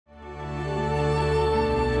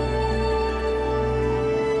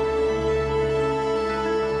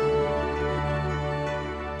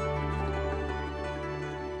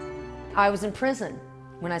I was in prison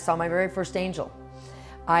when I saw my very first angel.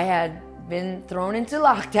 I had been thrown into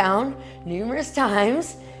lockdown numerous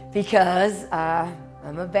times because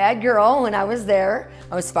I'm a bad girl. When I was there,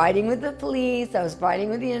 I was fighting with the police, I was fighting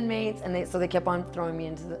with the inmates, and so they kept on throwing me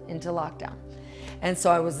into lockdown. And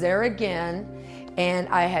so I was there again, and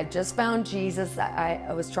I had just found Jesus.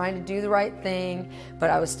 I was trying to do the right thing,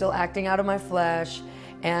 but I was still acting out of my flesh.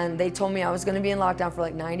 And they told me I was going to be in lockdown for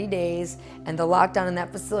like 90 days. And the lockdown in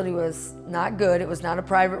that facility was not good. It was not a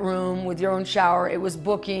private room with your own shower. It was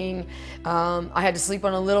booking. I had to sleep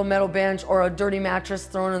on a little metal bench or a dirty mattress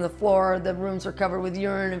thrown on the floor. The rooms were covered with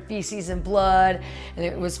urine and feces and blood. And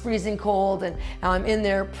it was freezing cold. And I'm in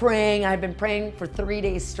there praying. I had been praying for 3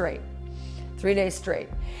 days straight. 3 days straight.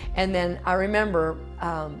 And then I remember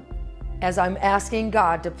as I'm asking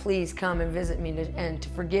God to please come and visit me and to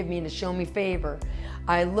forgive me and to show me favor,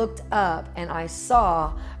 I looked up and I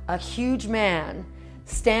saw a huge man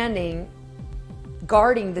standing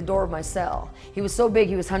guarding the door of my cell. He was so big,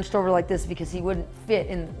 he was hunched over like this because he wouldn't fit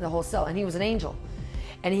in the whole cell, and he was an angel.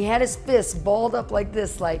 And he had his fists balled up like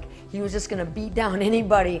this, like he was just gonna beat down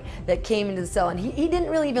anybody that came into the cell. And he didn't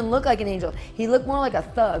really even look like an angel. He looked more like a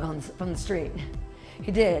thug from the street.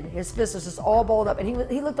 He did. His fist was just all balled up, and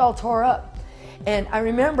he looked all tore up. And I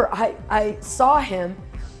remember I saw him,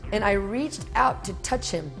 and I reached out to touch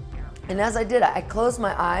him. And as I did, I closed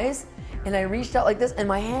my eyes, and I reached out like this, and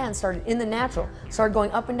my hand started, in the natural, started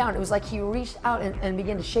going up and down. It was like he reached out and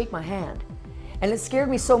began to shake my hand. And it scared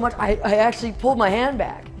me so much, I actually pulled my hand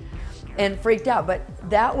back and freaked out. But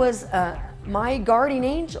that was my guardian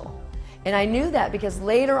angel. And I knew that because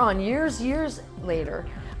later on, years later,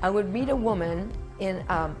 I would meet a woman in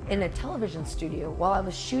a television studio while I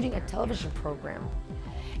was shooting a television program.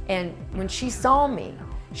 And when she saw me,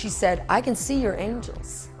 she said, "I can see your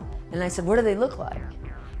angels." And I said, "What do they look like?"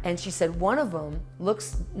 And she said, "One of them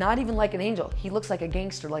looks not even like an angel. He looks like a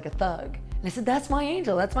gangster, like a thug." And I said, "That's my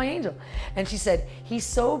angel, that's my angel." And she said, "He's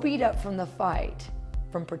so beat up from the fight,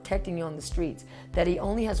 from protecting you on the streets, that he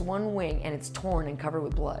only has one wing and it's torn and covered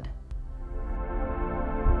with blood."